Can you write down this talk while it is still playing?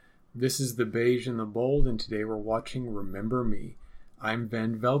This is The Beige and the Bold, and today we're watching Remember Me. I'm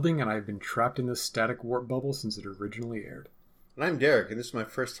Van Velding, and I've been trapped in this static warp bubble since it originally aired. And I'm Derek, and this is my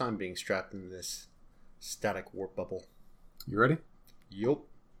first time being strapped in this static warp bubble. You ready? Yup.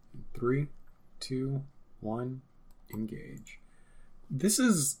 3, 2, 1, engage. This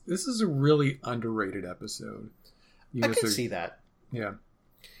is a really underrated episode. I can see that. Yeah.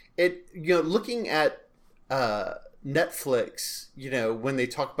 Looking at Netflix, when they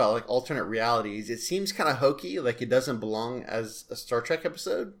talk about like alternate realities, it seems kind of hokey, like it doesn't belong as a Star Trek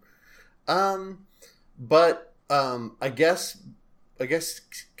episode. But I guess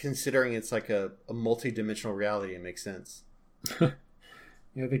considering it's like a multi-dimensional reality, it makes sense.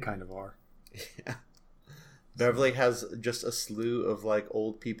 Yeah, they kind of are. Yeah. Beverly has just a slew of like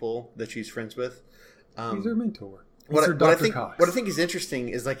old people that she's friends with. He's her mentor. What I think is interesting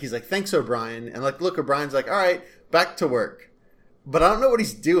is like he's like, thanks O'Brien, and like look, O'Brien's like, all right, back to work. But I don't know what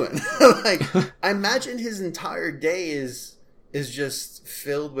he's doing. Like I imagine his entire day is just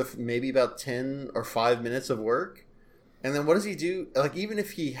filled with maybe about 10 or 5 minutes of work. And then what does he do? Like even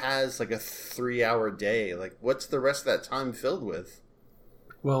if he has like a 3-hour day, like what's the rest of that time filled with?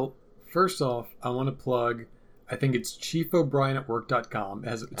 Well, first off, I want to plug, I think it's chiefobrien@work.com.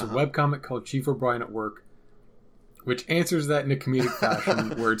 It's a webcomic called Chief O'Brien at Work, which answers that in a comedic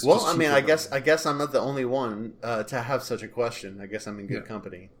fashion where it's well, I mean, I guess I'm not the only one to have such a question. I guess I'm in good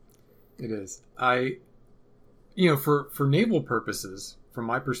company. It is. For naval purposes, from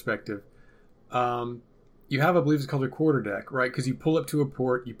my perspective, you have, I believe it's called a quarterdeck, right? Because you pull up to a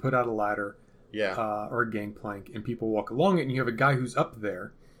port, you put out a ladder, or a gangplank, and people walk along it, and you have a guy who's up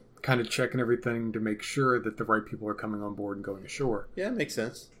there kind of checking everything to make sure that the right people are coming on board and going ashore. Yeah, it makes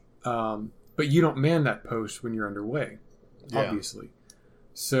sense. But you don't man that post when you're underway, obviously.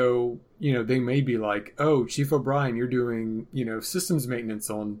 So, they may be like, oh, Chief O'Brien, you're doing, systems maintenance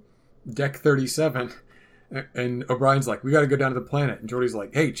on deck 37. And O'Brien's like, we got to go down to the planet. And Geordi's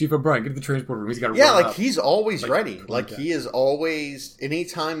like, hey, Chief O'Brien, get to the transporter room. He's got to run up. He's always ready. Like, he is always,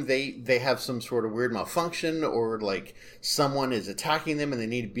 anytime they have some sort of weird malfunction or, like, someone is attacking them and they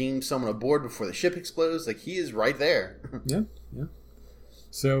need to beam someone aboard before the ship explodes, like, he is right there. Yeah.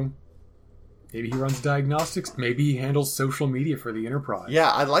 So, maybe he runs diagnostics. Maybe he handles social media for the Enterprise. Yeah,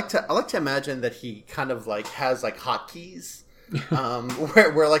 I like to imagine that he kind of, like, has, like, hotkeys.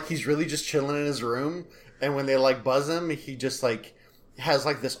 where, like, he's really just chilling in his room. And when they like buzz him, he just like has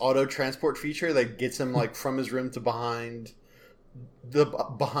like this auto transport feature that gets him like from his room to behind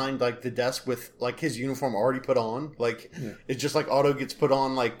like the desk with like his uniform already put on. Like it's just like auto gets put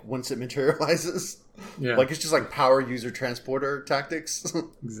on like once it materializes. Yeah, like it's just like power user transporter tactics.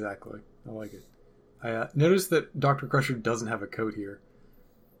 Exactly, I like it. I noticed that Dr. Crusher doesn't have a coat here.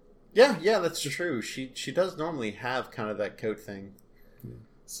 Yeah, that's true. She does normally have kind of that coat thing. Yeah.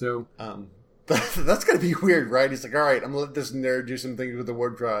 So that's going to be weird, right? He's like, all right, I'm going to let this nerd do some things with the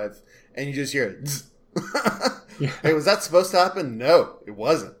warp drive. And you just hear it. Hey, was that supposed to happen? No, it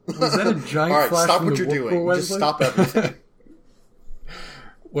wasn't. Was that a giant all right, flash stop from what the you're warp doing. core, Just stop everything.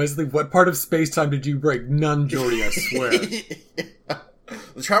 Wesley, what part of space-time did you break? None, Geordi, I swear. Yeah.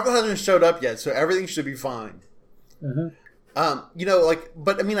 The travel hasn't showed up yet, so everything should be fine. Mm-hmm.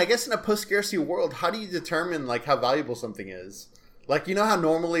 But I mean, I guess in a post-scarcity world, how do you determine, like, how valuable something is? Like, you know how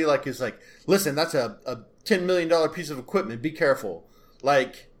normally, like, it's like, listen, that's a $10 million piece of equipment. Be careful.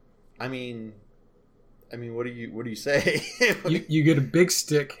 Like, I mean, what do you say? you get a big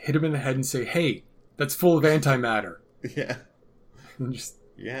stick, hit him in the head, and say, "Hey, that's full of antimatter." Yeah. And just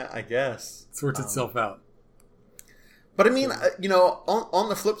I guess sorts itself out. But I mean, on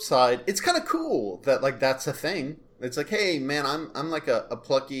the flip side, it's kind of cool that like that's a thing. It's like, hey, man, I'm like a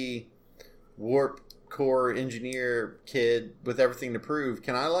plucky warp core engineer kid with everything to prove.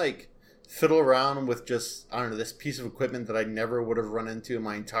 Can I like fiddle around with just, I don't know, this piece of equipment that I never would have run into in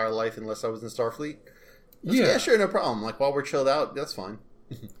my entire life unless I was in Starfleet? Yeah, sure, no problem. Like while we're chilled out, that's fine.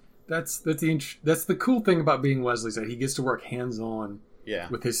 That's the cool thing about being Wesley, is that he gets to work hands-on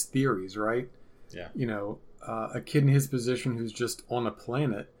with his theories, right? Yeah. A kid in his position who's just on a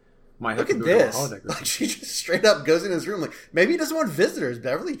planet might have Look to at go this. to a holodeck. Like she just straight up goes in his room like, maybe he doesn't want visitors.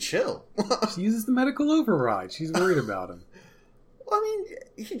 Beverly, chill. She uses the medical override. She's worried about him. Well, I mean,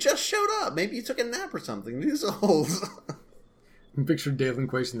 he just showed up. Maybe he took a nap or something. He's old. And picture Dave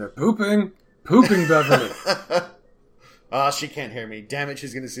Linquation there. Pooping, Beverly. She can't hear me. Damn it,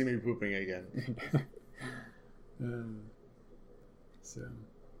 she's going to see me pooping again. So,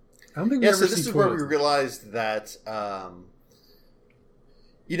 I don't think we ever so this is where we realized that,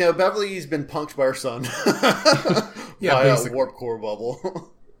 Beverly's been punked by her son by a warp core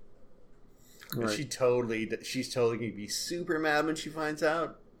bubble. Right. She's totally going to be super mad when she finds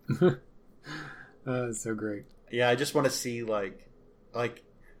out. It's so great. Yeah, I just want to see like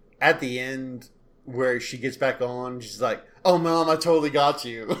at the end where she gets back on, she's like, "Oh, Mom, I totally got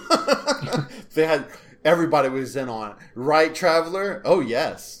you." Everybody was in on it, right, Traveler? Oh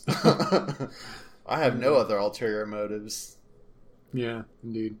yes. I have no other ulterior motives. Yeah,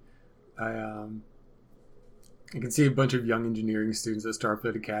 indeed. I can see a bunch of young engineering students at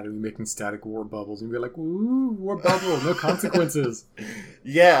Starfleet Academy making static warp bubbles and be like, "Ooh, warp bubble, no consequences."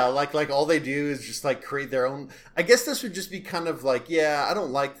 Yeah, like all they do is just like create their own. I guess this would just be kind of like, yeah, I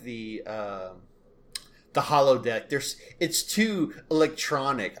don't like the holodeck. It's too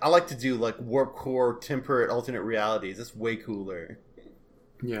electronic. I like to do like warp core, temperate, alternate realities. That's way cooler.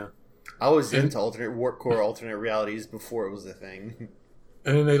 Yeah, I was into alternate warp core, alternate realities before it was a thing.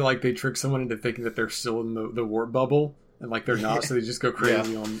 And then they trick someone into thinking that they're still in the warp bubble, and like they're not, so they just go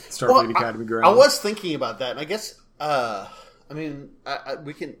crazy on Starfleet Academy grounds. I was thinking about that, and I guess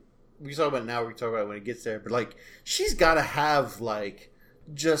we can talk about it now. We can talk about it when it gets there. But like, she's got to have like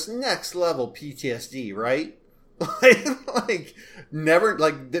just next level PTSD, right? like never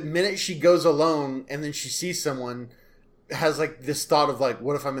like the minute she goes alone and then she sees someone, has like this thought of like,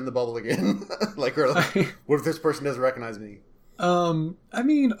 what if I'm in the bubble again? Like, or like, what if this person doesn't recognize me? I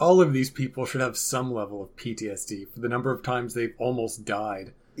mean, all of these people should have some level of PTSD for the number of times they've almost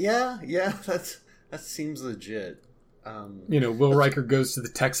died. Yeah, that seems legit. Will Riker goes to the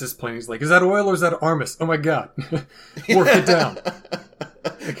Texas plane. He's like, "Is that oil or is that Armus? Oh my god, Worf it down!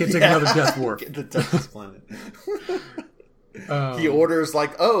 I can't take another death, Worf." Get the Texas planet. He orders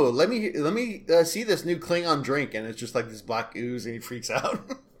like, "Oh, let me see this new Klingon drink," and it's just like this black ooze, and he freaks out.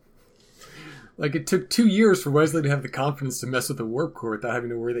 Like, it took 2 years for Wesley to have the confidence to mess with the warp core without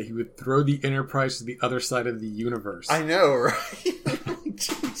having to worry that he would throw the Enterprise to the other side of the universe. I know, right?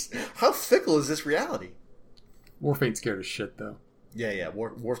 Jeez. How fickle is this reality? Worf ain't scared of shit, though. Yeah.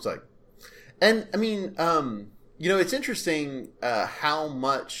 Worf's like... And, I mean, it's interesting how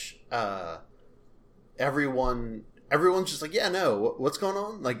much everyone's just like, yeah, no, what's going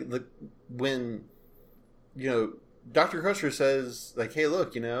on? Like, when, Dr. Crusher says, like, hey,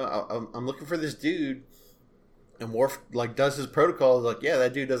 look, I'm looking for this dude. And Worf, like, does his protocol. Like, yeah,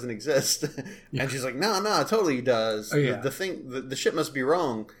 that dude doesn't exist. Yeah. And she's like, no, it totally does. Oh, yeah. The ship must be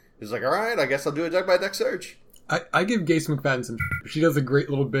wrong. He's like, all right, I guess I'll do a deck-by-deck search. I give Gates McFadden some... She does a great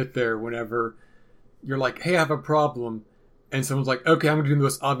little bit there whenever you're like, hey, I have a problem. And someone's like, okay, I'm going to do the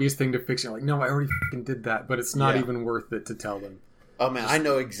most obvious thing to fix it. You're like, no, I already fucking did that. But it's not even worth it to tell them. Oh, man, I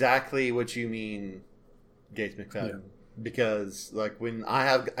know exactly what you mean, Gates McFadden. Yeah. Because like when I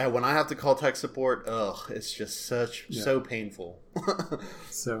have to call tech support, it's just so painful.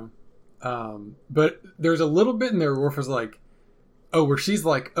 So, but there's a little bit in there where Worf is like, where she's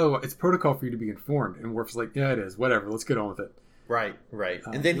like, it's protocol for you to be informed, and Worf's like, yeah, it is, whatever, let's get on with it. Right.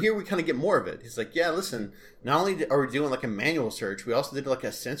 And then here we kind of get more of it. He's like, yeah, listen, not only are we doing like a manual search, we also did like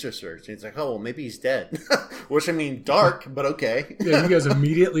a sensor search. And he's like, oh, well, maybe he's dead. Which, I mean, dark, but okay. Yeah, you guys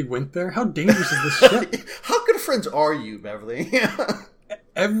immediately went there? How dangerous is this ship? How good friends are you, Beverly?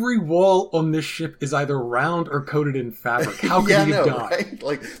 Every wall on this ship is either round or coated in fabric. How could he have died? Right?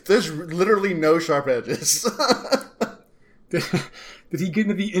 Like, there's literally no sharp edges. Did he get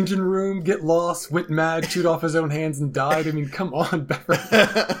into the engine room, get lost, went mad, chewed off his own hands, and died? I mean, come on, Beverly.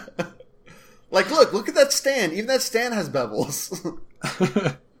 Like, look at that stand. Even that stand has bevels.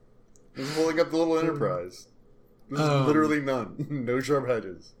 He's holding up the little Enterprise. There's literally none. No sharp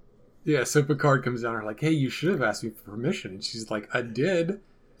edges. Yeah, so Picard comes down and like, hey, you should have asked me for permission. And she's like, I did.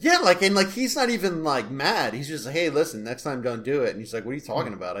 Yeah, and he's not even, like, mad. He's just like, hey, listen, next time don't do it. And he's like, what are you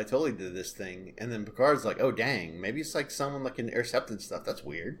talking about? I totally did this thing. And then Picard's like, oh, dang. Maybe it's, like, someone, like, can intercept and stuff. That's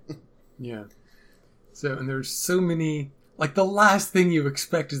weird. Yeah. So, and there's so many... Like, the last thing you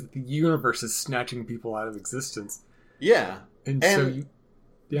expect is that the universe is snatching people out of existence. Yeah. And so you...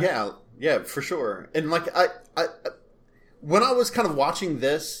 Yeah, for sure. And, like, I when I was kind of watching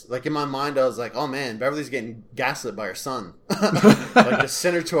this, like, in my mind, I was like, oh, man, Beverly's getting gaslit by her son. Like, just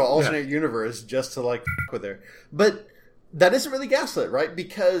send her to an alternate universe just to, like, f*** with her. But that isn't really gaslit, right?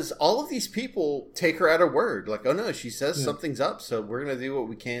 Because all of these people take her at her word. Like, oh, no, she says something's up, so we're going to do what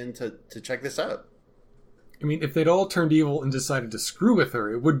we can to check this out. I mean, if they'd all turned evil and decided to screw with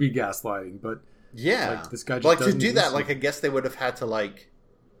her, it would be gaslighting, but... Yeah. Like, this guy just to do that, like, I guess they would have had to, like,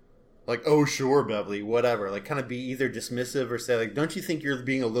 oh, sure, Beverly, whatever. Like, kind of be either dismissive or say, like, don't you think you're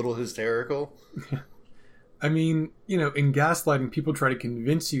being a little hysterical? I mean, in gaslighting, people try to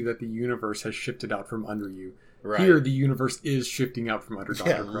convince you that the universe has shifted out from under you. Right. Here, the universe is shifting out from under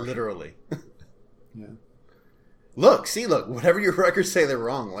Dr. Crusher. Literally. Yeah. Look, whatever your records say, they're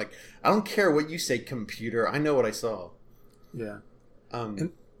wrong. Like, I don't care what you say, computer. I know what I saw. Yeah.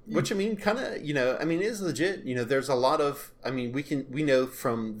 Which, I mean, kind of, is legit. There's a lot of, we know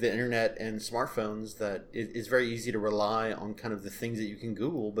from the internet and smartphones that it's very easy to rely on kind of the things that you can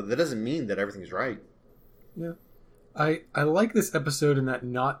Google, but that doesn't mean that everything's right. Yeah. I like this episode in that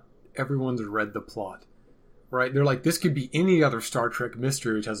not everyone's read the plot, right? They're like, this could be any other Star Trek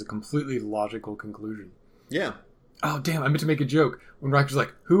mystery which has a completely logical conclusion. Yeah. Oh, damn, I meant to make a joke. When Riker's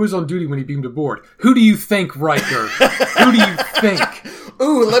like, who was on duty when he beamed aboard? Who do you think, Riker? Who do you think?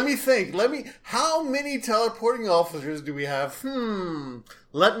 Ooh, let me think. How many teleporting officers do we have?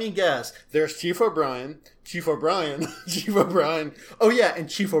 Let me guess. There's Chief O'Brien. Chief O'Brien. Oh, yeah, and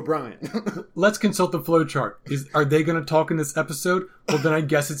Chief O'Brien. Let's consult the flowchart. Are they going to talk in this episode? Well, then I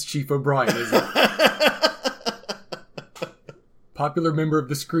guess it's Chief O'Brien, isn't it? Popular member of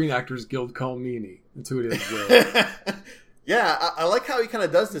the Screen Actors Guild, call Meanie. That's who it is, Will. Yeah, I like how he kind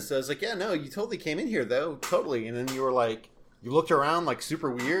of does this, though. It's like, yeah, no, you totally came in here, though. Totally. And then you were like, you looked around like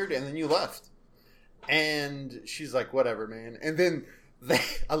super weird, and then you left. And she's like, whatever, man. And then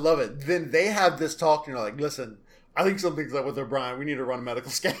I love it. Then they have this talk, and you're like, listen, I think something's up with O'Brien. We need to run a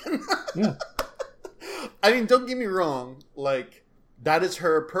medical scan. Yeah. I mean, don't get me wrong. Like, that is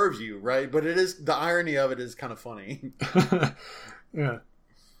her purview, right? But the irony of it is kind of funny. Yeah.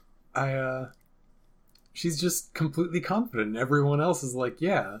 She's just completely confident. And everyone else is like,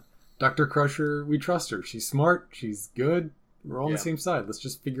 yeah, Dr. Crusher, we trust her. She's smart. She's good. We're all on the same side. Let's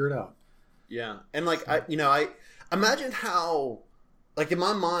just figure it out. Yeah. And like, I imagine how, like in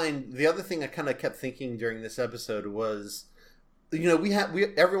my mind, the other thing I kind of kept thinking during this episode was,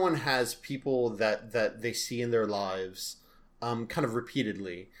 everyone has people that they see in their lives, kind of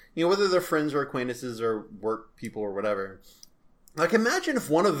repeatedly, whether they're friends or acquaintances or work people or whatever. Like, imagine if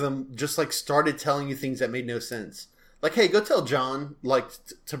one of them just, like, started telling you things that made no sense. Like, hey, go tell John, like,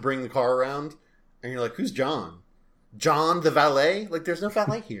 to bring the car around. And you're like, who's John? John the valet? Like, there's no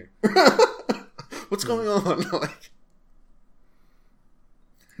valet here. What's going on? Like,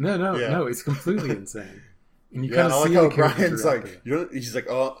 No, it's completely insane. And you kind of see how Brian's like, he's like,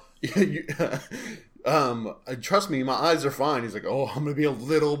 oh, trust me, my eyes are fine. He's like, oh, I'm going to be a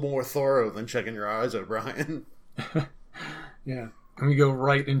little more thorough than checking your eyes, O'Brien. Yeah. And we go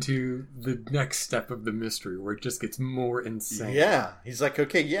right into the next step of the mystery where it just gets more insane. Yeah. He's like,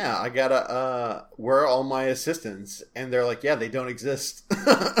 okay, yeah, I gotta, where are all my assistants? And they're like, yeah, they don't exist.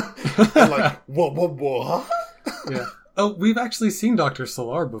 I'm like, whoa. Yeah. Oh, we've actually seen Dr.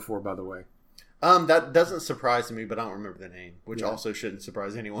 Solar before, by the way. That doesn't surprise me, but I don't remember the name, which also shouldn't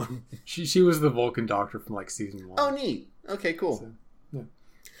surprise anyone. She was the Vulcan doctor from like season 1. Oh, neat. Okay, cool. So,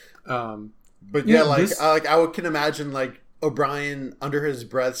 yeah. But yeah, I can imagine like O'Brien under his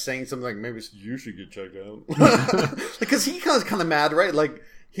breath saying something like, maybe you should get checked out. Because he kind of mad, right? Like,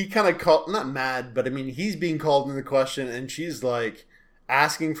 he kind of not mad, but I mean, he's being called into question, and she's like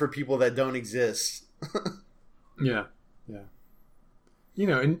asking for people that don't exist. Yeah.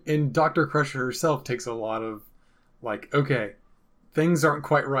 And Dr. Crusher herself takes a lot of, like, okay, things aren't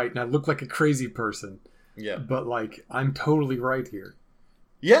quite right, and I look like a crazy person. Yeah. But, like, I'm totally right here.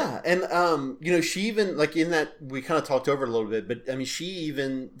 Yeah, and, she even, like, in that, we kind of talked over it a little bit, but, I mean, she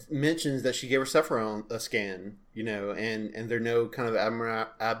even mentions that she gave her Sephiroth a scan, and there are no kind of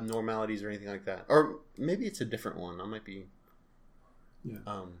abnormalities or anything like that. Or maybe it's a different one. I might be...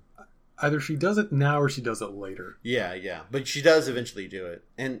 Yeah. Either she does it now or she does it later. Yeah. But she does eventually do it.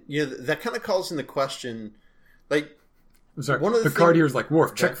 And, that kind of calls into question, like... I'm sorry, one of the Picard here is like,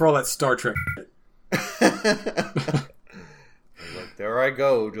 Worf, check for all that Star Trek Like, there I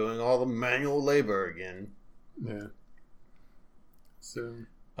go, doing all the manual labor again. Yeah. So...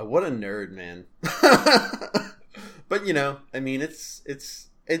 what a nerd, man. But, I mean,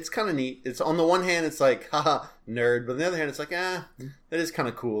 it's kind of neat. It's on the one hand, it's like, haha, nerd. But on the other hand, it's like, that is kind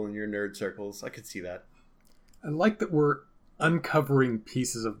of cool in your nerd circles. I could see that. I like that we're uncovering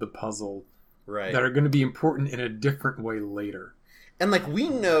pieces of the puzzle that are going to be important in a different way later. And like,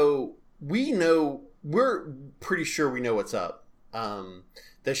 we're pretty sure we know what's up.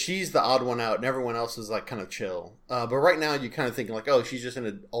 That she's the odd one out and everyone else is like kind of chill. But right now you're kind of thinking like, oh, she's just in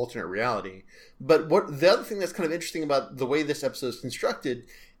an alternate reality. But the other thing that's kind of interesting about the way this episode is constructed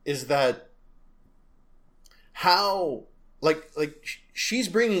is that how like she's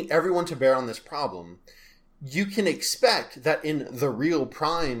bringing everyone to bear on this problem. You can expect that in the real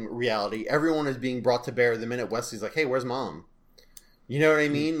Prime reality, everyone is being brought to bear the minute Wesley's like, hey, where's Mom? You know what I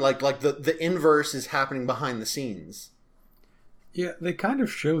mean? Like the inverse is happening behind the scenes. Yeah, they kind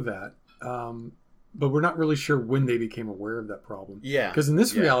of show that, but we're not really sure when they became aware of that problem. Yeah. Because in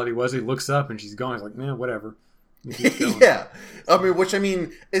this reality, Wesley looks up and she's gone. He's like, man, whatever. Yeah. Which,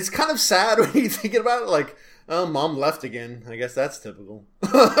 it's kind of sad when you think about it. Like, Oh, Mom left again. I guess that's typical.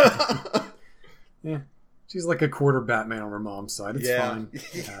 Yeah. She's like a quarter Batman on her mom's side. It's fine.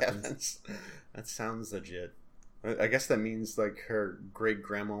 That sounds legit. I guess that means like her great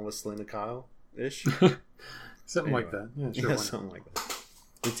grandma was Selena Kyle ish. Something like that. Yeah, sure. Something like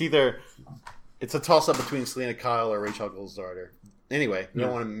that. It's a toss up between Selena Kyle or Rachel Gold's daughter. Anyway, you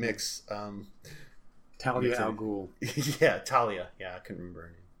don't want to mix. Talia al Ghul. Yeah, Talia. Yeah, I couldn't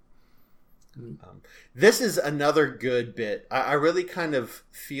remember her name. This is another good bit. I really kind of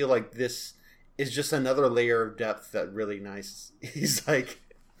feel like this is just another layer of depth that really nice. He's like,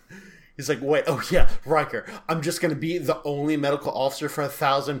 wait, oh yeah, Riker, I'm just going to be the only medical officer for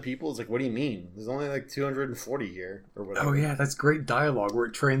 1,000 people? It's like, what do you mean? There's only like 240 here or whatever. Oh yeah, that's great dialogue where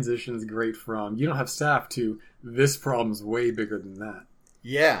it transitions great from, you don't have staff to, this problem's way bigger than that.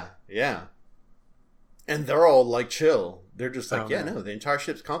 Yeah. And they're all like chill. They're just like, no, the entire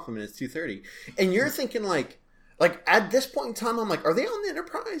ship's complement is 230. And you're thinking like at this point in time, I'm like, are they on the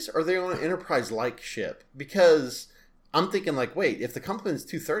Enterprise? Or are they on an Enterprise-like ship? Because I'm thinking like, wait, if the complement is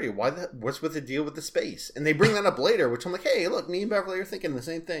 230, what's with the deal with the space? And they bring that up later, which I'm like, hey, look, me and Beverly are thinking the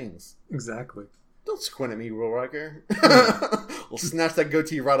same things. Exactly. Don't squint at me, Will Riker. We'll snatch that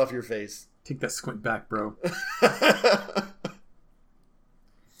goatee right off your face. Take that squint back, bro.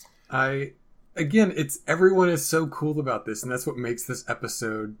 Again, everyone is so cool about this, and that's what makes this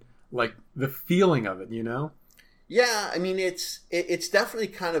episode, like, the feeling of it, you know? Yeah, I mean, it's definitely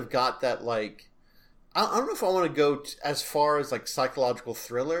kind of got that, like, I don't know if I want to go as far as, like, psychological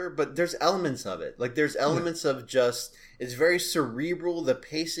thriller, but there's elements of it. Like, there's elements of just, it's very cerebral, the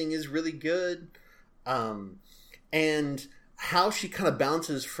pacing is really good, and how she kind of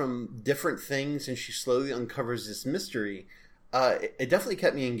bounces from different things and she slowly uncovers this mystery, it definitely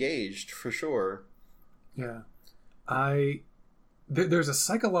kept me engaged, for sure. Yeah. There's a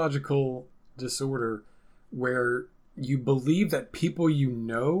psychological disorder where you believe that people you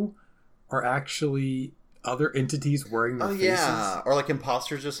know are actually other entities wearing their faces. Yeah. Or like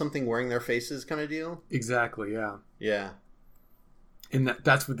imposters or something wearing their faces kind of deal. Exactly, yeah. Yeah. And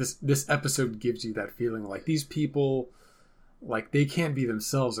that's what this episode gives you, that feeling. Like, these people, like, they can't be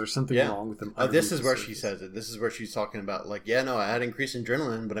themselves. There's something wrong with them. This is where she says it. This is where she's talking about, like, yeah, no, I had increased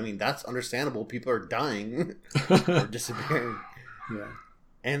adrenaline, but I mean, that's understandable. People are dying or disappearing. Yeah.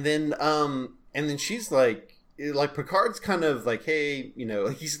 And then she's like Picard's kind of like, hey, you know,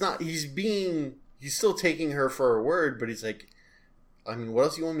 he's still taking her for her word, but he's like, I mean, what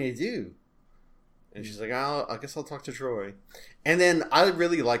else do you want me to do? And she's like, I guess I'll talk to Troi. And then I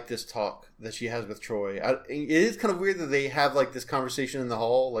really like this talk that she has with Troi. It is kind of weird that they have like this conversation in the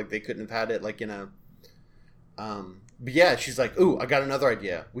hall. Like, they couldn't have had it like in a... but yeah, she's like, ooh, I got another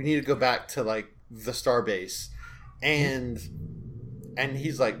idea. We need to go back to like the starbase. And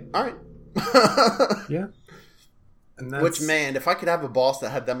he's like, all right. Yeah. And Which, man, if I could have a boss that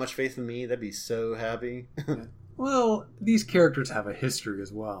had that much faith in me, that'd be so happy. Yeah. Well, these characters have a history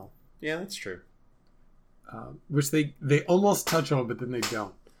as well. Yeah, that's true. Which they almost touch on, but then they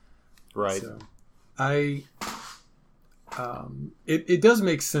don't. Right. So, it does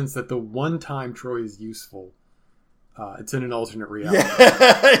make sense that the one time Troi is useful, it's in an alternate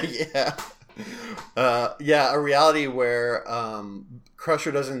reality. Yeah. A reality where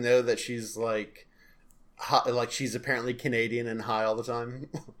Crusher doesn't know that she's like she's apparently Canadian and high all the time.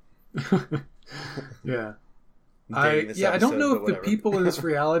 Yeah. I don't know if the people in this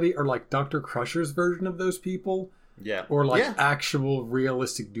reality are like Dr. Crusher's version of those people. Yeah. Or like actual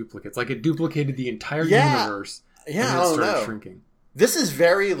realistic duplicates. Like, it duplicated the entire universe. Yeah, and then it started shrinking. This is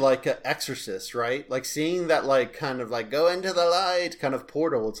very like an Exorcist, right? Like, seeing that like kind of like go into the light kind of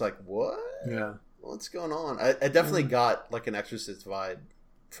portal. It's like, what? Yeah. What's going on? I definitely got like an Exorcist vibe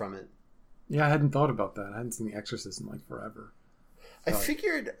from it. Yeah, I hadn't thought about that. I hadn't seen The Exorcist in like forever. I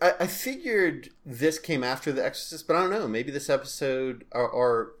figured this came after The Exorcist, but I don't know. Maybe this episode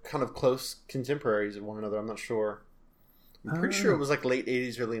are kind of close contemporaries of one another. I'm not sure. I'm pretty sure it was like late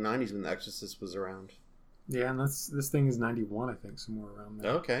 80s, early 90s when The Exorcist was around. Yeah, and this thing is 91, I think, somewhere around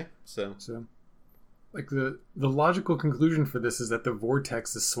there. Okay, so like the logical conclusion for this is that the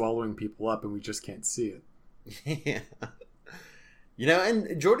vortex is swallowing people up, and we just can't see it. Yeah. You know,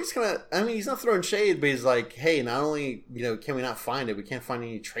 and Geordi's kind of, I mean, he's not throwing shade, but he's like, hey, not only, you know, can we not find it, we can't find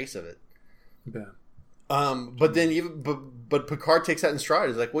any trace of it. Yeah. But then but Picard takes that in stride.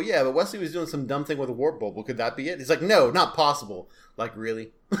 He's like, well, yeah, but Wesley was doing some dumb thing with a warp bubble. Could that be it? He's like, no, not possible. Like,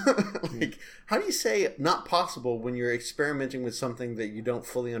 really? Like, how do you say not possible when you're experimenting with something that you don't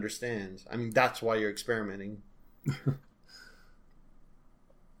fully understand? I mean, that's why you're experimenting.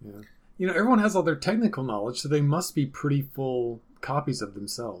 Yeah. You know, everyone has all their technical knowledge, so they must be pretty full copies of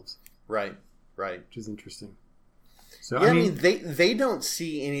themselves. Right. Right. Which is interesting. So yeah, I mean they don't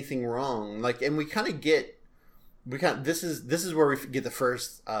see anything wrong. Like, and this is where we get the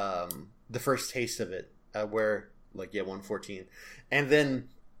first taste of it, where like 114, and then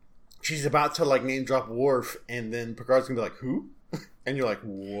she's about to like name drop Worf, and then Picard's gonna be like, who? And you're like,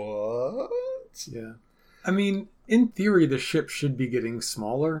 what? Yeah. I mean, in theory, the ship should be getting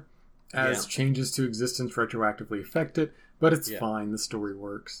smaller as changes to existence retroactively affect it, but it's fine. The story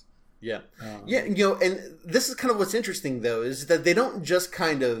works. Yeah. And this is kind of what's interesting, though, is that they don't just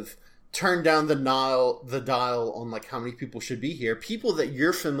kind of turn down the dial on like how many people should be here. People that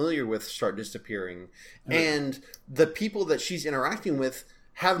you're familiar with start disappearing. And the people that she's interacting with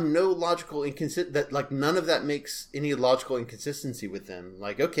have no logical none of that makes any logical inconsistency with them.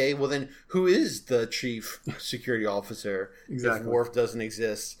 Like, okay, well then who is the chief security officer if Worf doesn't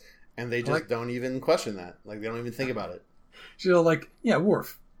exist? And they just don't even question that. Like, they don't even think about it. She's like,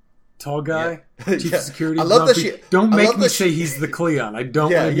 Worf. Tall guy, chief of security. I love that don't make me say he's the Klingon. I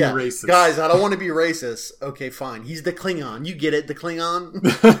don't want to be racist. Guys, I don't want to be racist. Okay, fine. He's the Klingon. You get it, the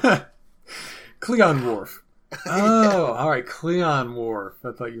Klingon? Klingon Worf. Oh, all right. Klingon Worf.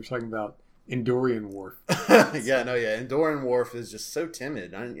 I thought you were talking about Andorian Worf. Andorian Worf is just so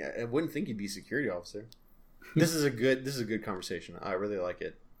timid. I wouldn't think he'd be security officer. This is a good conversation. I really like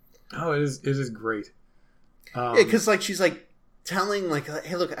it. Oh, it is great. Because like she's like telling like,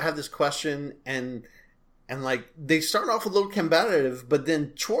 hey, look, I have this question, and like they start off a little combative, but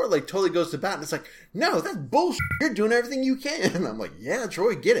then Troi like totally goes to bat, and it's like, no, that's bullshit. You're doing everything you can. I'm like, yeah,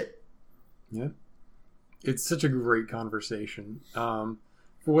 Troi, get it. Yeah, it's such a great conversation. For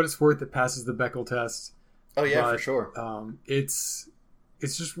what it's worth, it passes the Bechdel test. Oh yeah, for sure. It's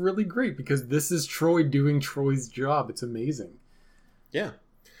just really great because this is Troi doing Troy's job. It's amazing. Yeah.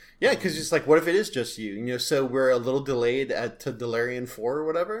 Yeah, because it's like, what if it is just you? So we're a little delayed to Delarian 4 or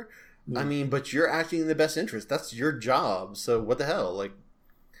whatever. Yeah. I mean, but you're acting in the best interest. That's your job. So what the hell? Like,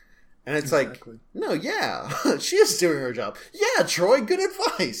 and it's like, no, she is doing her job. Yeah, Troi, good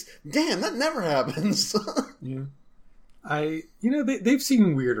advice. Damn, that never happens. Yeah. They've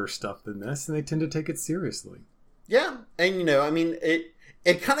seen weirder stuff than this, and they tend to take it seriously. Yeah, and I mean, it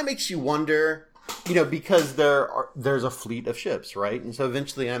kind of makes you wonder. Because there's a fleet of ships, right? And so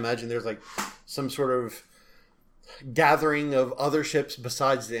eventually I imagine there's like some sort of gathering of other ships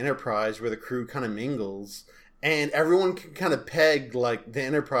besides the Enterprise where the crew kind of mingles, and everyone can kind of peg like the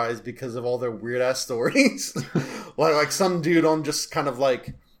Enterprise because of all their weird ass stories. like some dude on just kind of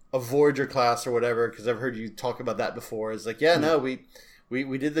like a Voyager class or whatever, because I've heard you talk about that before. It's like, we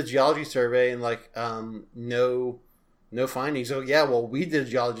did the geology survey and like no findings. So we did a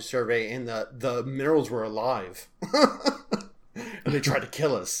geology survey and the minerals were alive. And they tried to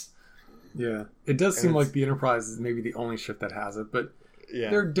kill us. Yeah. It does seem like the Enterprise is maybe the only ship that has it, but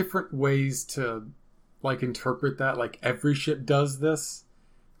there are different ways to like interpret that. Like every ship does this.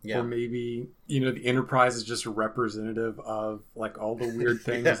 Yeah. Or maybe, the Enterprise is just a representative of like all the weird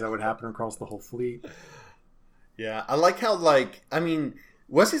things that would happen across the whole fleet. Yeah. I like how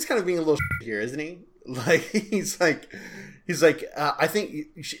Wesley's kind of being a little here, isn't he? Like he's like I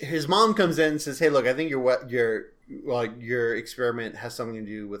think his mom comes in and says, hey, look, I think your experiment has something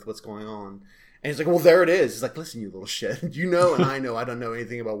to do with what's going on. And he's like, well, there it is. He's like, listen, you little shit, and I know I don't know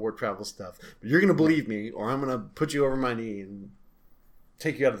anything about warp travel stuff, but you're gonna believe me or I'm gonna put you over my knee and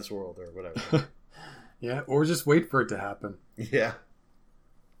take you out of this world or whatever. Yeah, or just wait for it to happen. Yeah,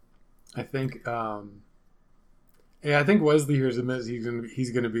 I think Wesley hears him as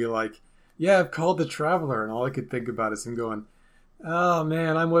he's gonna be like, yeah, I've called the Traveler, and all I could think about is him going, oh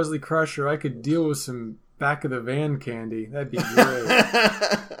man, I'm Wesley Crusher. I could deal with some back of the van candy. That'd be great.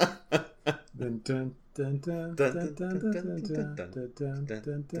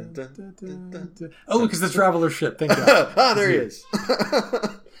 Oh, look, it's the Traveler ship. Thank God. Oh, there he is.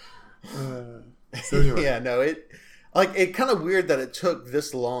 So anyway. Yeah, no, it kind of weird that it took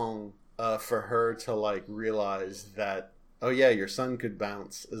this long for her to like realize that, oh yeah, your son could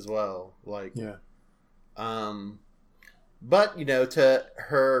bounce as well. Like, yeah. But to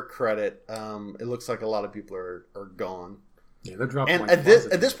her credit, it looks like a lot of people are gone. Yeah, they're dropping. And at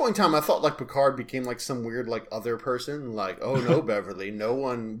this point in time, I thought like Picard became like some weird like other person. Like, oh no, Beverly, no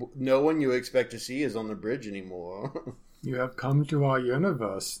one you expect to see is on the bridge anymore. You have come to our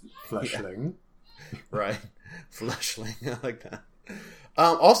universe, fleshling. Yeah. Right, fleshling. I like that.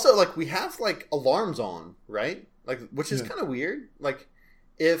 Also, like we have like alarms on, right? Like, which is kind of weird. Like,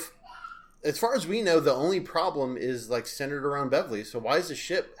 if, as far as we know, the only problem is like centered around Beverly. So why does the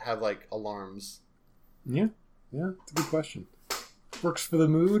ship have like alarms? Yeah, it's a good question. Works for the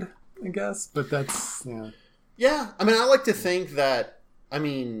mood, I guess, but that's Yeah, I mean, I like to think that. I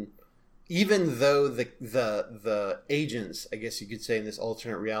mean, even though the agents, I guess you could say, in this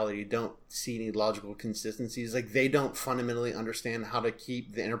alternate reality don't see any logical consistencies, like they don't fundamentally understand how to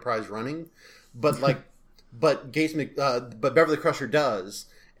keep the Enterprise running, but like but Beverly Crusher does,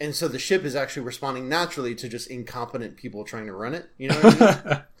 and so the ship is actually responding naturally to just incompetent people trying to run it. You know what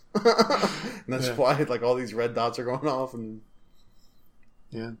I mean? And that's why like all these red dots are going off. And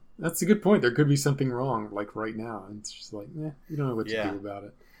yeah, that's a good point. There could be something wrong like right now, and it's just like, you don't know what to do about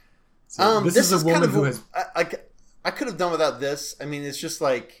it. So, this is a woman who has. I could have done without this. I mean, it's just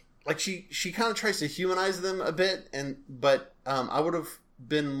like she kind of tries to humanize them a bit, but I would have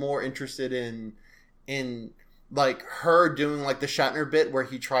been more interested in like her doing like the Shatner bit where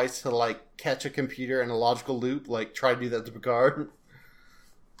he tries to like catch a computer in a logical loop, like try to do that to Picard.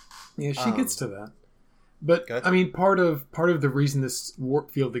 Yeah, she gets to that. But I mean, part of the reason this warp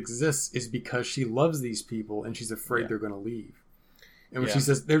field exists is because she loves these people and she's afraid they're going to leave. And when she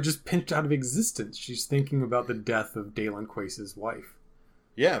says they're just pinched out of existence, she's thinking about the death of Dalen Quase's wife.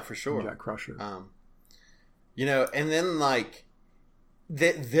 Yeah, for sure. Jack Crusher. You know, and then like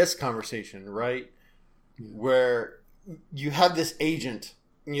this conversation, right, where you have this agent,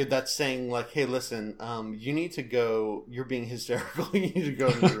 you know, that's saying like, "Hey, listen, you need to go. You're being hysterical. You need to go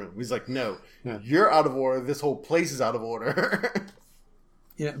in the room." He's like, "No, you're out of order. This whole place is out of order."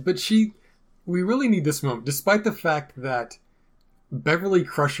 Yeah, but we really need this moment, despite the fact that Beverly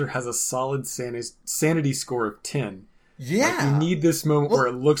Crusher has a solid sanity score of 10. Yeah. Like, you need this moment where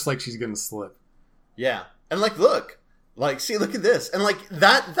it looks like she's going to slip. Yeah. And like, look at this. And like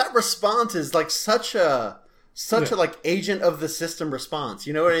that response is like such a like agent of the system response.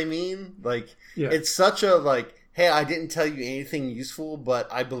 You know what I mean? Like, it's such a like, hey, I didn't tell you anything useful, but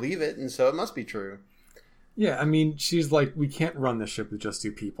I believe it. And so it must be true. Yeah, I mean, she's like, we can't run this ship with just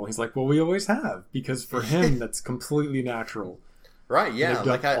two people. He's like, well, we always have. Because for him, that's completely natural. Right, yeah.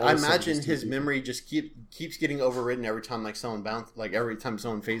 Like I imagine his memory just keeps getting overridden every time like every time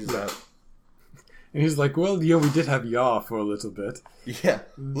someone phases out. And he's like, well, we did have yaw for a little bit. Yeah.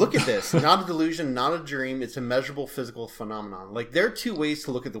 Look at this. Not a delusion, not a dream. It's a measurable physical phenomenon. Like there are two ways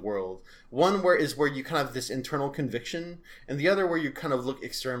to look at the world. One where you kind of have this internal conviction, and the other where you kind of look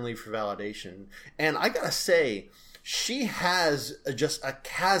externally for validation. And I gotta say, she has just a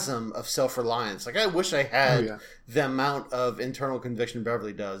chasm of self-reliance. Like, I wish I had the amount of internal conviction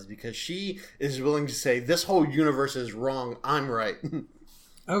Beverly does, because she is willing to say, this whole universe is wrong, I'm right.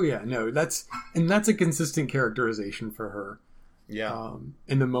 Oh, yeah, no, that's a consistent characterization for her. Yeah.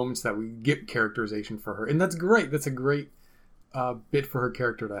 In the moments that we get characterization for her. And that's great. That's a great bit for her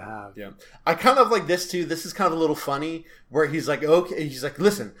character to have. Yeah. I kind of like this too. This is kind of a little funny where he's like, okay, he's like,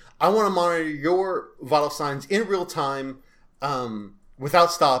 listen, I want to monitor your vital signs in real time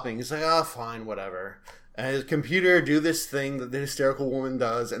without stopping. He's like, oh, fine, whatever. And his computer do this thing that the hysterical woman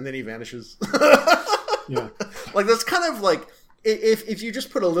does, and then he vanishes. Yeah. Like, that's kind of like, if you just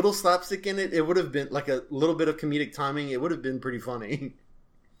put a little slapstick in it, it would have been like a little bit of comedic timing. It would have been pretty funny.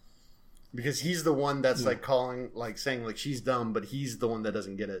 Because he's the one that's like calling, like saying like she's dumb, but he's the one that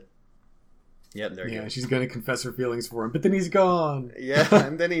doesn't get it. Yep, there you go. Yeah, she's going to confess her feelings for him, but then he's gone. Yeah,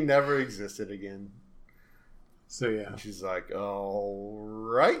 and then he never existed again. So yeah. And she's like, all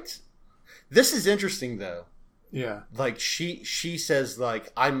right. This is interesting though. Yeah. Like she says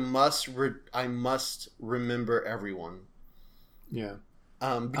like, I must remember everyone. Yeah.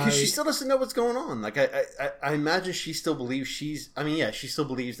 Because she still doesn't know what's going on. Like I imagine she still believes she still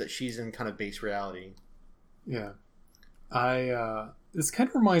believes that she's in kind of base reality. Yeah. This kind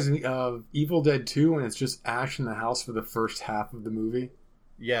of reminds me of Evil Dead 2 when it's just Ash in the house for the first half of the movie.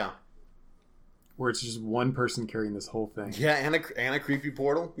 Yeah. Where it's just one person carrying this whole thing. Yeah, and a creepy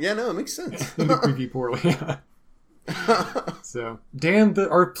portal. Yeah, no, it makes sense. And a creepy portal, yeah. So, damn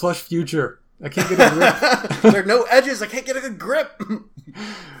our plush future. I can't get a grip. There are no edges. I can't get a good grip.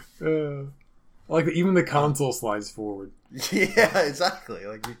 Like even the console slides forward. Yeah, exactly.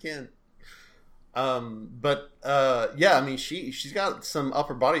 Like you can't. Yeah, I mean she's got some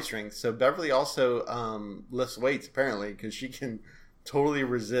upper body strength. So Beverly also lifts weights apparently because she can totally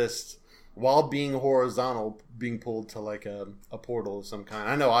resist while being horizontal, being pulled to like a portal of some kind.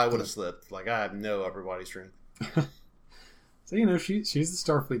 I know I would have slipped. Like I have no upper body strength. So, she's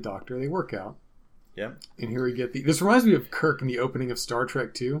the Starfleet doctor. They work out. Yeah. And here we get this reminds me of Kirk in the opening of Star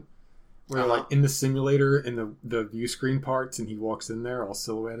Trek 2, where they're like in the simulator in the view screen parts, and he walks in there all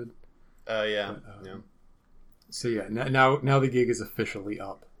silhouetted. Yeah. So yeah, now the gig is officially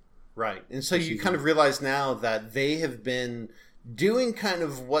up. Right. And so you kind of realize now that they have been doing kind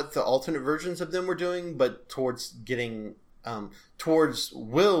of what the alternate versions of them were doing, but towards getting towards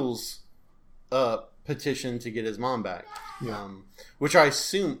Will's petition to get his mom back. Yeah. Which I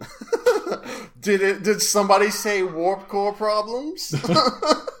assume did somebody say warp core problems?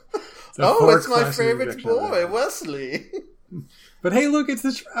 It's my favorite boy, Wesley. But hey, look, it's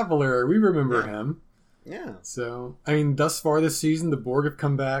the Traveler. We remember him. Yeah. So, I mean, thus far this season, the Borg have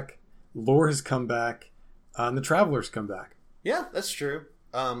come back, Lore has come back, and the Traveler's come back. Yeah, that's true.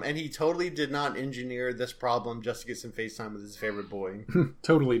 And he totally did not engineer this problem just to get some FaceTime with his favorite boy.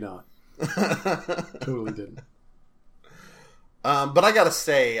 Totally not. Totally didn't. But I gotta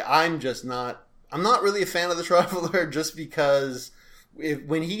say, I'm not really a fan of the Traveler just because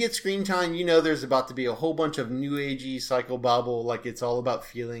when he gets screen time, there's about to be a whole bunch of new agey psychobabble, like it's all about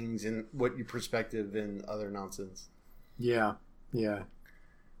feelings and what your perspective and other nonsense. Yeah.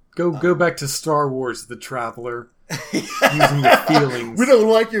 Go back to Star Wars, the Traveler. Using your feelings. We don't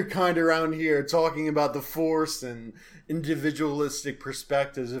like your kind around here, talking about the Force and individualistic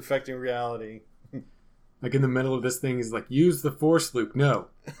perspectives affecting reality. Like in the middle of this thing, he's like, use the Force, Luke. No.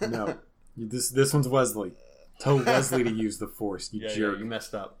 This one's Wesley. Tell Wesley to use the Force, you jerk. Yeah, you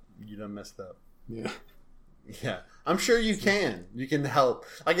messed up. You done messed up. Yeah. I'm sure you can. You can help.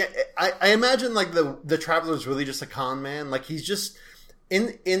 Like I imagine like the Traveler's really just a con man. Like he's just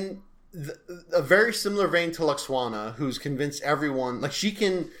in a very similar vein to Luxwana, who's convinced everyone, like she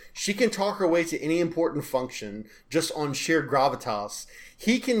can talk her way to any important function just on sheer gravitas.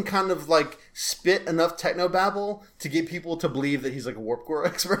 He can kind of like spit enough technobabble to get people to believe that he's like a warp core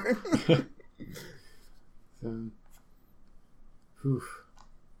expert.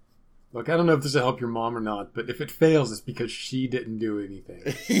 Look, I don't know if this will help your mom or not, but if it fails, it's because she didn't do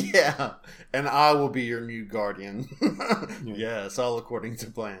anything. Yeah, and I will be your new guardian. Yes, all according to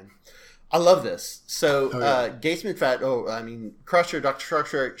plan. I love this. So, Gates McFadden, Crusher, Dr.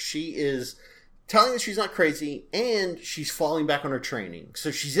 Crusher, she is telling us she's not crazy, and she's falling back on her training. So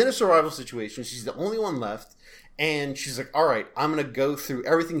she's in a survival situation. She's the only one left, and she's like, all right, I'm going to go through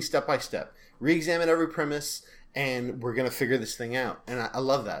everything step by step, re-examine every premise, and we're going to figure this thing out. And I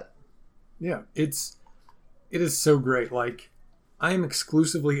love that. Yeah, it is so great. Like, I am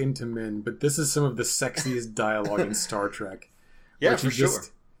exclusively into men, but this is some of the sexiest dialogue in Star Trek. Yeah, for sure.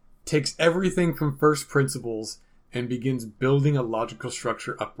 Takes everything from first principles and begins building a logical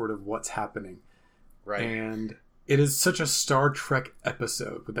structure upward of what's happening. Right. And it is such a Star Trek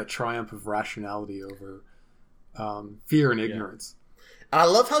episode with that triumph of rationality over fear and ignorance. And I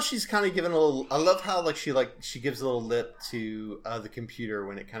love how she's kind of given a little. I love how she gives a little lip to the computer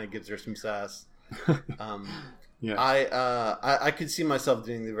when it kind of gives her some sass. Yeah. I could see myself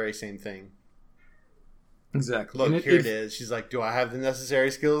doing the very same thing. Exactly. Look, here it is. She's like, do I have the necessary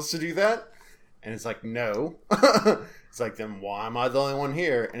skills to do that? And it's like, no. It's like, then why am I the only one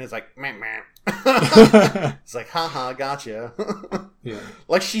here? And it's like, meh, meh. It's like, haha, gotcha. Yeah.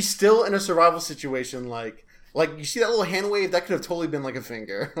 Like, she's still in a survival situation. Like you see that little hand wave? That could have totally been like a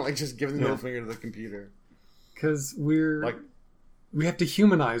finger. Like, just giving the middle finger to the computer. Because we have to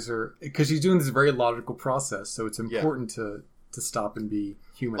humanize her. Because she's doing this very logical process. So it's important to stop and be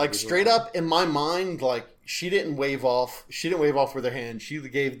human. Like, straight up in my mind, like, she didn't wave off with her hand. She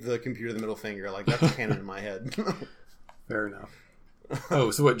gave the computer the middle finger. Like, that's canon in my head. Fair enough.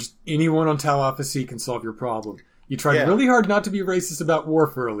 Oh, so what? Just anyone on Tau Alpha C can solve your problem. You tried really hard not to be racist about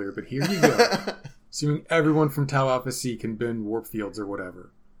warp earlier, but here you go. Assuming everyone from Tau Alpha C can bend warp fields or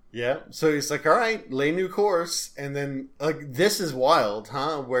whatever. Yeah. So he's like, all right, lay new course. And then, like, this is wild,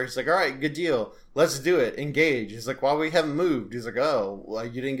 huh? Where he's like, all right, good deal. Let's do it. Engage. He's like, well, we haven't moved. He's like, oh, well,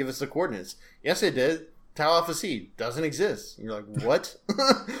 you didn't give us the coordinates. Yes, I did. Tau Alpha C doesn't exist. And you're like, what?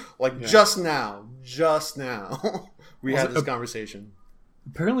 Just now. We had this conversation.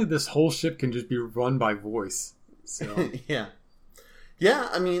 Apparently this whole ship can just be run by voice. So Yeah,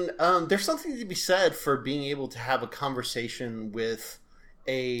 I mean, there's something to be said for being able to have a conversation with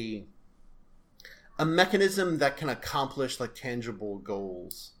a mechanism that can accomplish like tangible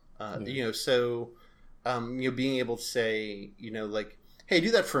goals. Being able to say, like, hey, do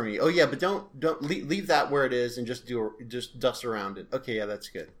that for me. Oh yeah, but don't leave that where it is and just dust around it. Okay, yeah, that's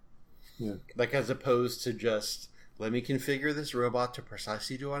good. Yeah. Like, as opposed to just, let me configure this robot to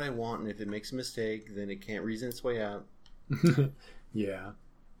precisely do what I want, and if it makes a mistake, then it can't reason its way out. Yeah.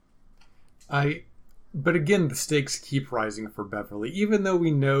 But again, the stakes keep rising for Beverly, even though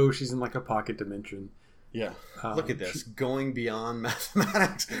we know she's in like a pocket dimension. Yeah. Look at this. Going beyond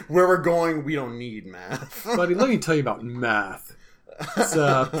mathematics. Where we're going, we don't need math. Buddy, let me tell you about math.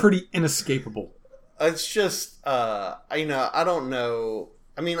 It's pretty inescapable. It's just, I don't know.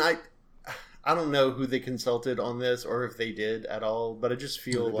 I mean, I don't know who they consulted on this or if they did at all, but I just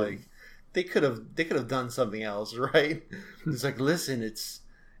feel like they could have done something else, right? It's like, listen, it's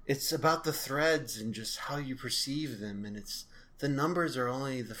it's about the threads and just how you perceive them, and it's the numbers are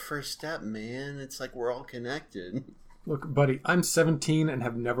only the first step, man. It's like we're all connected. Look, buddy, I'm 17 and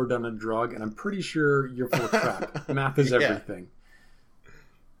have never done a drug, and I'm pretty sure you're full of crap. Math is everything.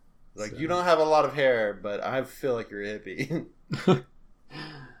 Like, you don't have a lot of hair, but I feel like you're a hippie.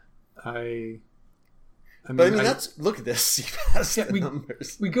 That's look at this. See past the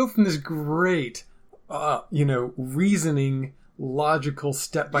numbers. We go from this great, reasoning, logical,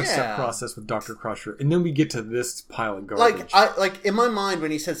 step-by-step process with Dr. Crusher, and then we get to this pile of garbage. Like in my mind,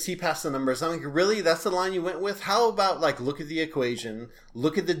 when he said "see past the numbers," I'm like, really? That's the line you went with? How about look at the equation,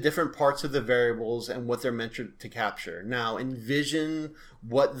 look at the different parts of the variables and what they're meant to capture. Now, envision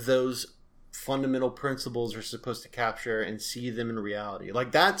what those fundamental principles are supposed to capture and see them in reality.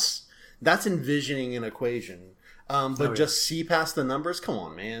 Like that's envisioning an equation. Just see past the numbers? Come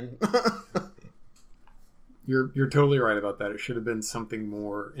on, man. You're totally right about that. It should have been something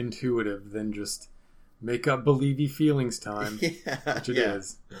more intuitive than just make up believey feelings time, which it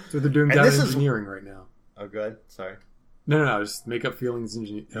is. So they're doing data engineering right now. Oh, good. Sorry. No, just make up feelings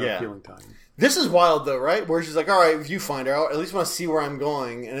feeling time. This is wild, though, right? Where she's like, all right, viewfinder, I at least want to see where I'm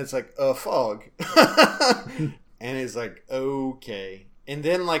going. And it's like, fog. And it's like, okay. And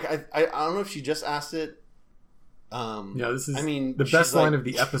then, I don't know if she just asked it. This is the best line of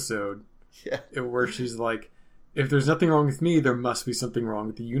the episode. Yeah. Where she's like, if there's nothing wrong with me, there must be something wrong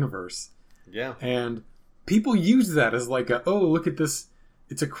with the universe. Yeah. And people use that as look at this.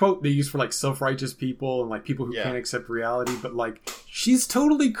 It's a quote they use for self-righteous people and people who can't accept reality. But she's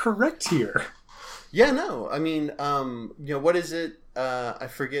totally correct here. Yeah, no. I mean, what is it? I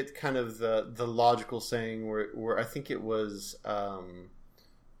forget kind of the logical saying where I think it was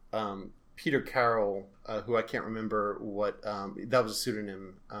Peter Carroll, who I can't remember what that was a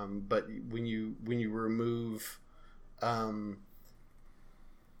pseudonym. But when you remove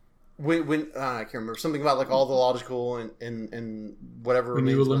when I can't remember something about all the logical and whatever when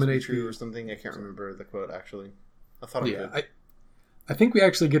remains you eliminate must be true or something. I can't remember the quote actually. I thought I think we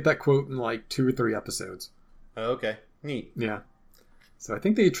actually get that quote in 2 or 3 episodes. Oh, okay, neat. Yeah. So I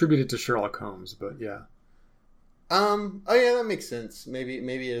think they attribute it to Sherlock Holmes, but yeah. Oh yeah, that makes sense. Maybe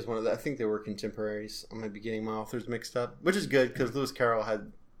it is one of the. I think they were contemporaries. I might be getting my authors mixed up, which is good because Lewis Carroll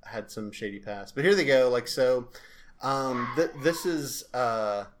had some shady past. But here they go. This is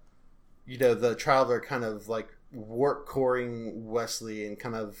the traveler kind of work coring Wesley and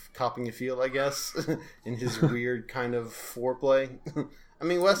kind of copping a feel, I guess, in his weird kind of foreplay. I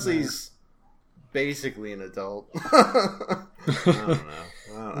mean, Wesley's basically an adult. I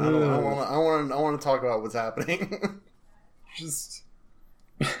don't know. I want to talk about what's happening. Just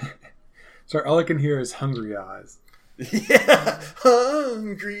sorry, all I can hear is hungry eyes. Yeah,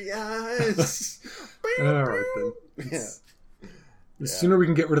 hungry eyes. All right then. The sooner we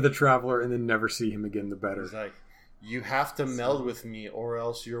can get rid of the traveler and then never see him again, the better. He's like, you have to meld with me, or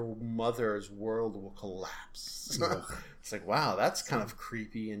else your mother's world will collapse. It's like, wow, that's kind of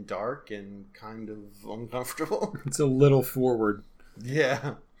creepy and dark and kind of uncomfortable. It's a little forward.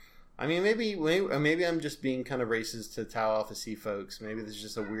 Yeah. I mean, maybe I'm just being kind of racist to Tau Alpha C folks. Maybe there's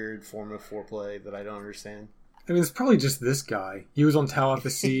just a weird form of foreplay that I don't understand. I mean, it's probably just this guy. He was on Tau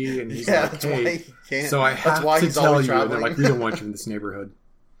Alpha C, and he's hey, so I have to tell you. And they're like, we don't want you in this neighborhood.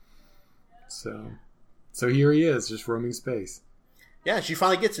 So here he is, just roaming space. Yeah, she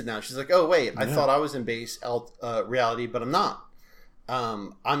finally gets it now. She's like, oh, wait, I thought I was in base reality, but I'm not.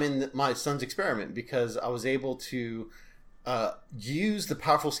 I'm in my son's experiment because I was able to use the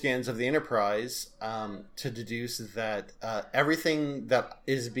powerful scans of the Enterprise to deduce that everything that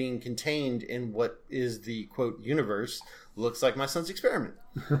is being contained in what is the, quote, universe looks like my son's experiment.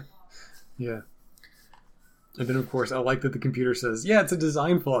 Yeah. And then, of course, I like that the computer says, yeah, it's a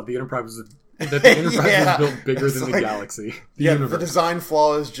design flaw. The Enterprise was built bigger than the galaxy. The universe. The design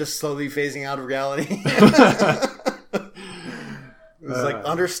flaw is just slowly phasing out of reality. It's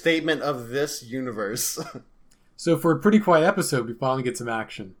understatement of this universe. So for a pretty quiet episode, we finally get some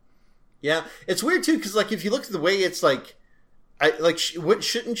action. Yeah, it's weird too because if you look at the way it's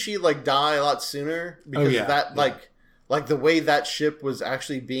shouldn't she die a lot sooner? Because the way that ship was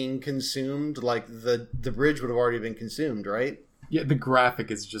actually being consumed, the bridge would have already been consumed, right? Yeah, the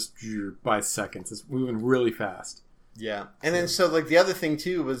graphic is just by seconds. It's moving really fast. Yeah, and then so the other thing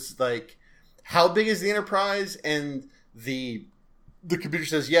too was how big is the Enterprise? And the computer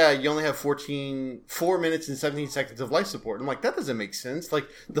says, yeah, you only have 4 minutes and 17 seconds of life support. I'm like, that doesn't make sense.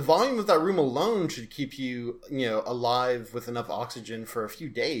 The volume of that room alone should keep you, alive with enough oxygen for a few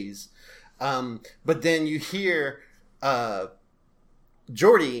days. But then you hear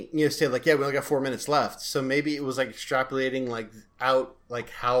Geordi, said like, yeah, we only got 4 minutes left. So maybe it was like extrapolating like out like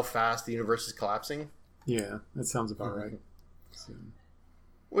how fast the universe is collapsing. Yeah, that sounds about right. So.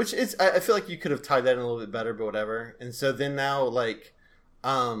 Which is, I feel like you could have tied that in a little bit better, but whatever. And so then now, like,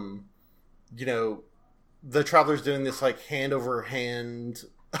 the Traveler's doing this like hand over hand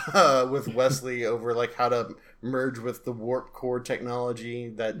with Wesley over like how to merge with the warp core technology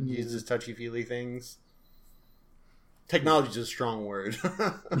that uses touchy-feely things. Technology is a strong word.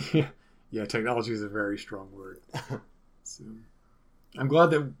 Yeah, technology is a very strong word. So, I'm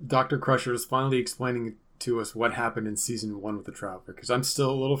glad that Dr. Crusher is finally explaining to us what happened in season 1 with the Traveler, because I'm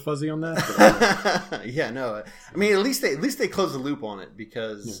still a little fuzzy on that. But yeah, no. I mean, at least they closed the loop on it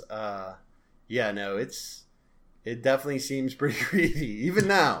because, it definitely seems pretty creepy. Even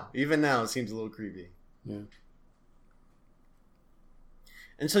now, it seems a little creepy. Yeah.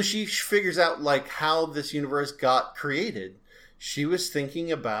 And so she figures out like how this universe got created. She was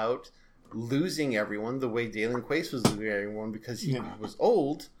thinking about losing everyone the way Dalen Quace was losing everyone because he was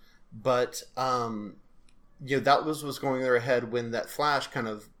old, but that was what's going through her head when that flash kind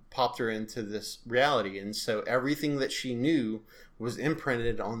of popped her into this reality. And so everything that she knew was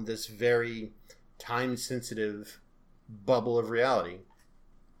imprinted on this very time-sensitive bubble of reality.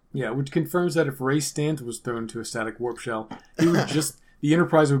 Yeah, which confirms that if Ray Stantz was thrown into a static warp shell, he would the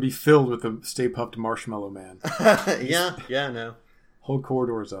Enterprise would be filled with the Stay Puft Marshmallow Man. No. Whole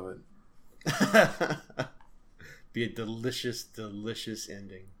corridors of it. Be a delicious, delicious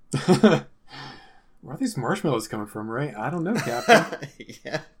ending. Where are these marshmallows coming from, Ray? I don't know, Captain.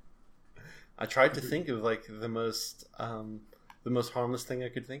 Yeah. I tried to think of like the most harmless thing I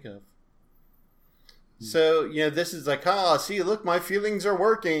could think of. So, this is like, see, look, my feelings are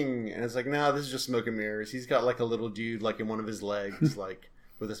working. And it's like, no, this is just smoke and mirrors. He's got like a little dude like in one of his legs, like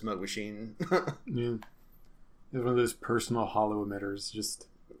with a smoke machine. Yeah. It's one of those personal hollow emitters. Just.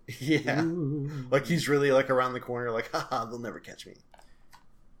 Yeah. Ooh. Like he's really like around the corner, like, they'll never catch me.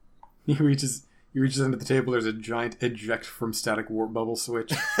 He reaches under the table. There's a giant eject from static warp bubble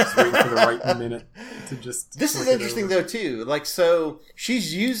switch. Just waiting for the right minute to just. This is interesting though too. Like, so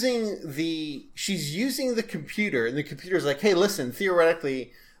she's using the computer, and the computer's like, "Hey, listen.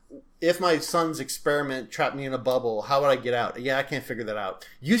 Theoretically, if my son's experiment trapped me in a bubble, how would I get out? Yeah, I can't figure that out.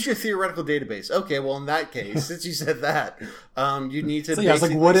 Use your theoretical database. Okay, well, in that case, since you said that, you need to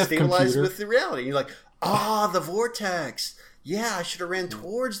basically stabilize with the reality. You're like, the vortex. Yeah, I should have ran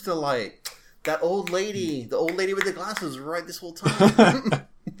towards the light." That old lady, the old lady with the glasses, was right this whole time.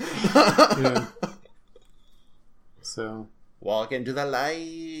 Yeah. So walk into the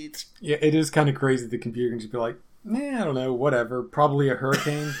light. Yeah, it is kind of crazy. The computer can just be like, I don't know, whatever. Probably a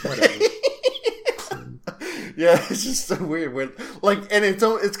hurricane, whatever. Yeah, it's just so weird. Like, and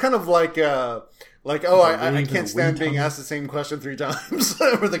it's kind of like, I can't stand being asked the same question 3 times.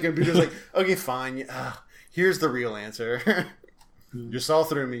 Where the computer's like, okay, fine. Here's the real answer. You saw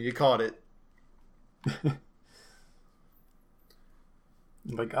through me. You caught it.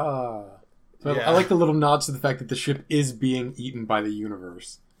 Like, So yeah. I like the little nods to the fact that the ship is being eaten by the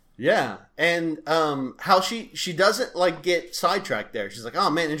universe. Yeah, and how she doesn't like get sidetracked there. She's like,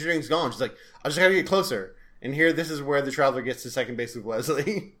 oh man, engineering's gone. She's like, I just gotta get closer. And here, this is where the Traveler gets to second base with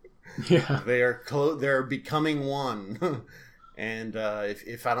Wesley. Yeah, they're becoming one. And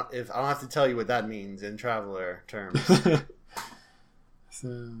if I don't have to tell you what that means in Traveler terms.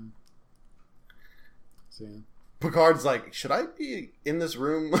 So Picard's like, should I be in this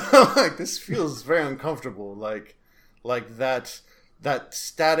room? Like, this feels very uncomfortable. Like that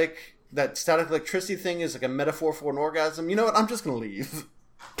static electricity thing is like a metaphor for an orgasm. You know what? I'm just gonna leave.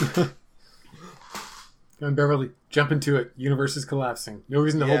 And Beverly, jump into it. Universe is collapsing. No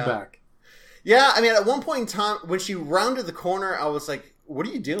reason to hold back. Yeah, I mean, at one point in time, when she rounded the corner, I was like, what are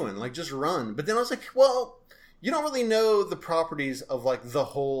you doing? Like, just run. But then I was like, well, you don't really know the properties of, like, the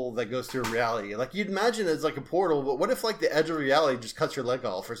hole that goes through reality. Like, you'd imagine it's like a portal, but what if, like, the edge of reality just cuts your leg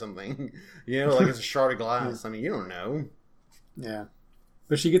off or something? You know, like it's a shard of glass. I mean, you don't know. Yeah.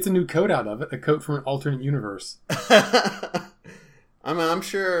 But she gets a new coat out of it, a coat from an alternate universe. I mean, I'm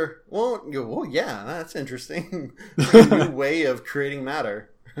sure... Well, yeah, that's interesting. A new way of creating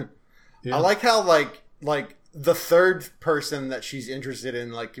matter. Yeah. I like how, like the third person that she's interested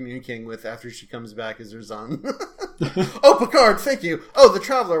in, like, communicating with after she comes back is her son. Oh, Picard, thank you. Oh, the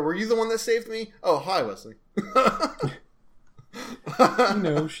Traveler, were you the one that saved me? Oh, hi, Wesley.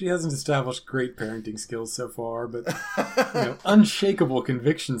 She hasn't established great parenting skills so far, but, unshakable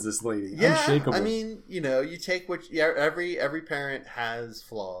convictions, this lady. Yeah, unshakable. I mean, you take every parent has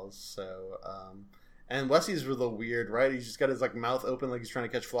flaws, so, And Wesley's a little weird, right? He's just got his like mouth open like he's trying to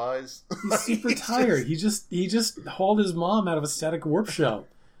catch flies. He's super tired. He just hauled his mom out of a static warp shell.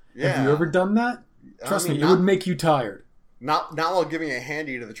 Yeah. Have you ever done that? Trust me, it would make you tired. Not while giving a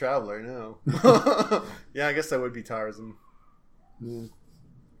handy to the Traveler, no. Yeah, I guess that would be tiresome. Yeah.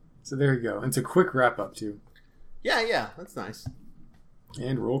 So there you go. It's a quick wrap up too. Yeah, that's nice.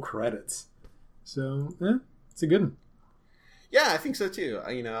 And roll credits. So it's a good one. Yeah, I think so too.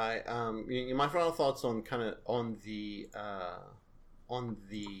 My final thoughts on the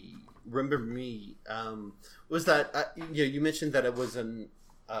Remember Me was that you mentioned that it was an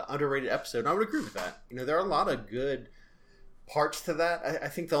underrated episode. And I would agree with that. There are a lot of good parts to that. I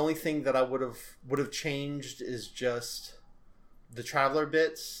think the only thing that I would have changed is just the Traveler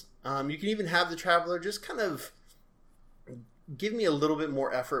bits. You can even have the Traveler just kind of give me a little bit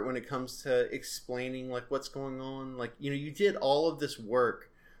more effort when it comes to explaining like what's going on. Like, you did all of this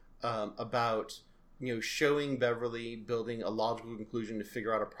work about showing Beverly building a logical conclusion to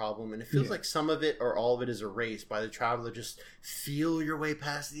figure out a problem, and it feels like some of it or all of it is erased by the Traveler. Just feel your way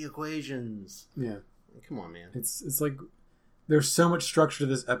past the equations. Yeah, come on, man. It's like there's so much structure to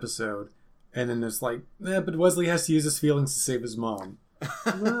this episode, and then there's like, but Wesley has to use his feelings to save his mom.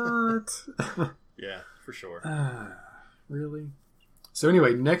 What? Yeah, for sure. Really? So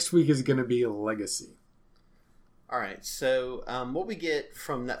anyway, next week is going to be Legacy. All right. So what we get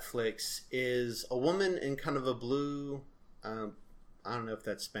from Netflix is a woman in kind of a blue, I don't know if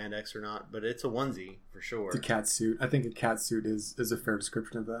that's spandex or not, but it's a onesie for sure. It's a cat suit. I think a cat suit is a fair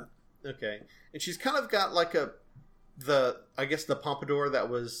description of that. Okay. And she's kind of got like the pompadour that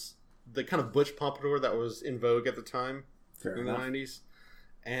was the kind of butch pompadour that was in vogue at the time. Fair in enough. The 90s.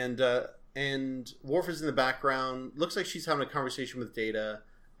 And Worf is in the background. Looks like she's having a conversation with Data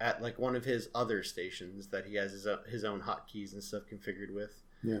at like one of his other stations that he has his own hotkeys and stuff configured with.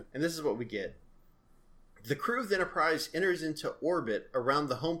 Yeah. And this is what we get. The crew of the Enterprise enters into orbit around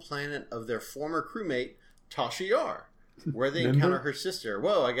the home planet of their former crewmate, Tasha Yar, where they encounter her sister.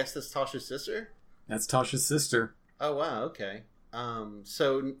 Whoa, I guess that's Tasha's sister? That's Tasha's sister. Oh, wow, okay.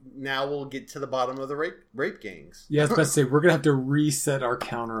 So now we'll get to the bottom of the rape gangs. Yeah, I was about to say, we're going to have to reset our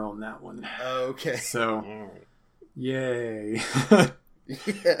counter on that one. Okay. So, yay.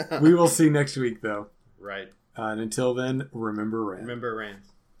 Yeah. We will see next week, though. Right. And until then, remember Rand. Remember Rand.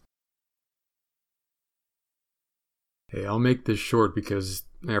 Hey, I'll make this short because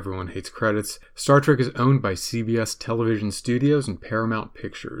everyone hates credits. Star Trek is owned by CBS Television Studios and Paramount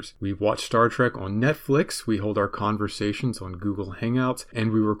Pictures. We watch Star Trek on Netflix, we hold our conversations on Google Hangouts,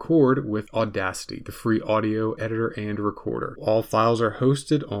 and we record with Audacity, the free audio editor and recorder. All files are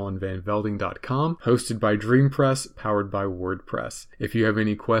hosted on vanvelding.com, hosted by DreamPress, powered by WordPress. If you have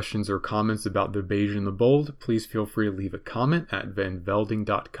any questions or comments about the Beige and the Bold, please feel free to leave a comment at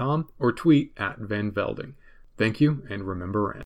vanvelding.com or tweet at vanvelding. Thank you, and remember Rand.